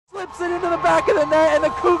whips it into the back of the net, and the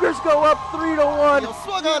Cougars go up 3-1. He'll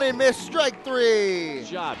swung on and missed, strike three.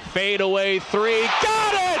 Shot, fadeaway three,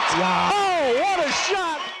 got it! Wow. Oh, what a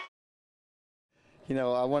shot! You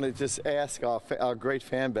know, I want to just ask our great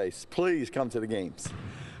fan base, please come to the games.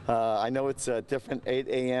 I know it's a different 8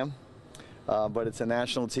 a.m., but it's a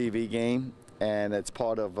national TV game, and it's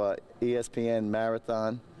part of ESPN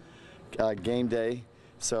Marathon game day.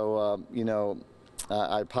 So, you know,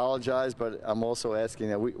 I apologize, but I'm also asking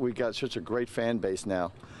that we got such a great fan base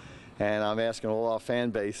now, and I'm asking all our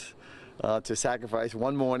fan base to sacrifice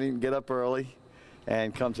one morning, get up early,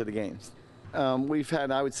 and come to the games. We've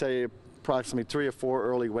had, I would say, approximately 3 or 4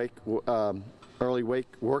 early wake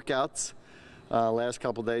workouts. Last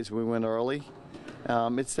couple days we went early.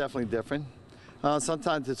 It's definitely different.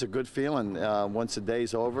 Sometimes it's a good feeling once the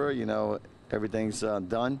day's over, you know, everything's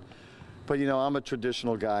done. But you know, I'm a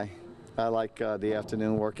traditional guy. I like the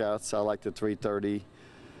afternoon workouts. I like the 3:30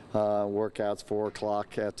 workouts, 4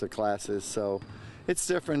 o'clock after classes. So it's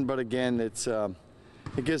different, but again, it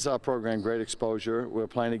gives our program great exposure. We're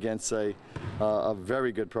playing against a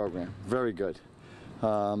very good program, very good.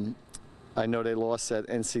 I know they lost at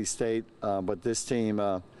NC State, but this team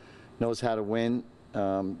knows how to win.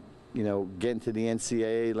 You know, getting to the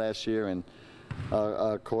NCAA last year, and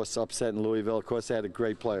of course upsetting Louisville. Of course, they had a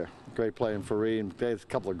great player in Farid, and they had a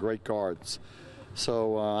couple of great guards.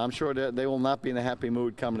 So I'm sure that they will not be in a happy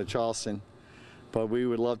mood coming to Charleston, but we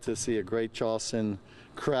would love to see a great Charleston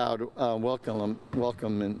crowd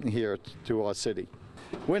welcome here to our city.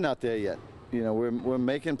 We're not there yet. You know, we're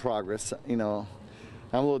making progress. You know,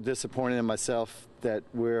 I'm a little disappointed in myself that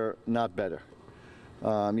we're not better.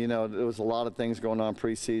 You know, there was a lot of things going on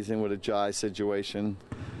preseason with a Jai situation,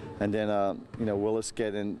 and then you know, Willis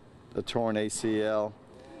getting a torn ACL,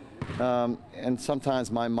 and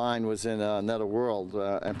sometimes my mind was in another world.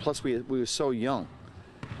 And plus, we were so young.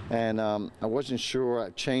 And I wasn't sure. I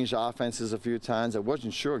changed offenses a few times. I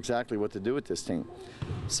wasn't sure exactly what to do with this team.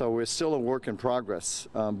 So we're still a work in progress.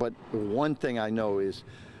 But one thing I know is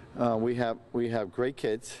we have great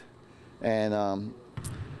kids, and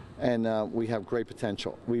we have great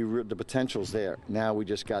potential. The potential's there. Now we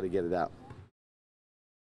just got to get it out.